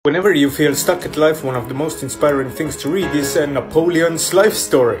Whenever you feel stuck at life, one of the most inspiring things to read is Napoleon's life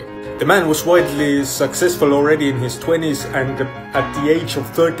story. The man was widely successful already in his 20s, and at the age of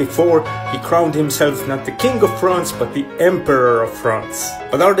 34 he crowned himself not the King of France but the Emperor of France.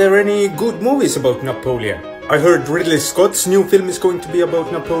 But are there any good movies about Napoleon? I heard Ridley Scott's new film is going to be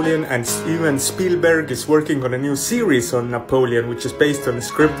about Napoleon, and Steven Spielberg is working on a new series on Napoleon, which is based on a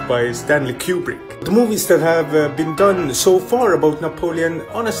script by Stanley Kubrick. The movies that have been done so far about Napoleon,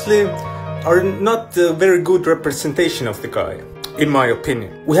 honestly, are not a very good representation of the guy, in my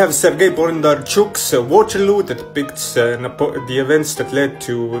opinion. We have Sergei Bondarchuk's Waterloo that depicts the events that led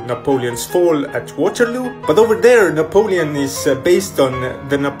to Napoleon's fall at Waterloo. But over there, Napoleon is based on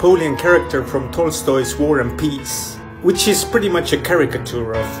the Napoleon character from Tolstoy's War and Peace, which is pretty much a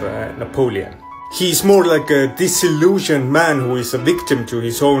caricature of Napoleon. He's more like a disillusioned man who is a victim to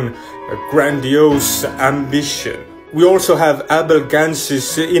his own grandiose ambition. We also have Abel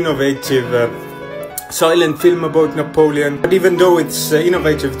Gance's innovative silent film about Napoleon, but even though it's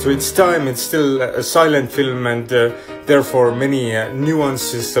innovative to its time, it's still a silent film, and therefore many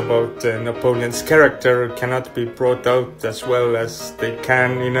nuances about Napoleon's character cannot be brought out as well as they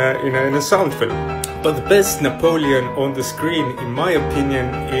can in a sound film. But the best Napoleon on the screen, in my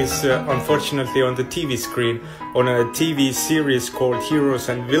opinion, is unfortunately on the TV screen, on a TV series called Heroes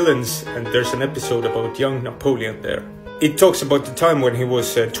and Villains, and there's an episode about young Napoleon there. It talks about the time when he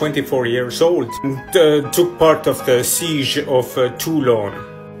was 24 years old and took part of the siege of Toulon,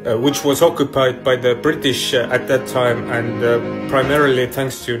 which was occupied by the British at that time, and primarily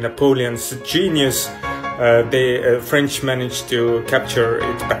thanks to Napoleon's genius, the French managed to capture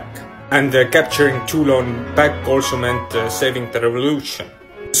it back. And capturing Toulon back also meant saving the revolution.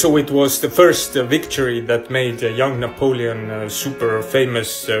 So it was the first victory that made young Napoleon super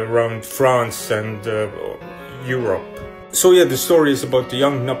famous around France and Europe. So yeah, the story is about the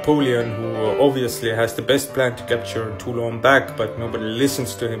young Napoleon who obviously has the best plan to capture Toulon back, but nobody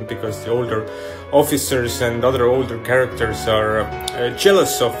listens to him because the older officers and other older characters are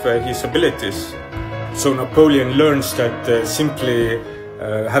jealous of his abilities. So Napoleon learns that simply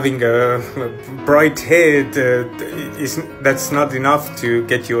having a bright head that's not enough to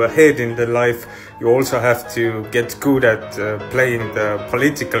get you ahead in the life. You also have to get good at playing the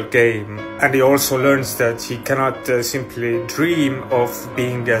political game. And he also learns that he cannot simply dream of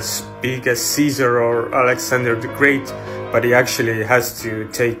being as big as Caesar or Alexander the Great, but he actually has to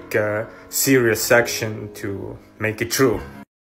take serious action to make it true.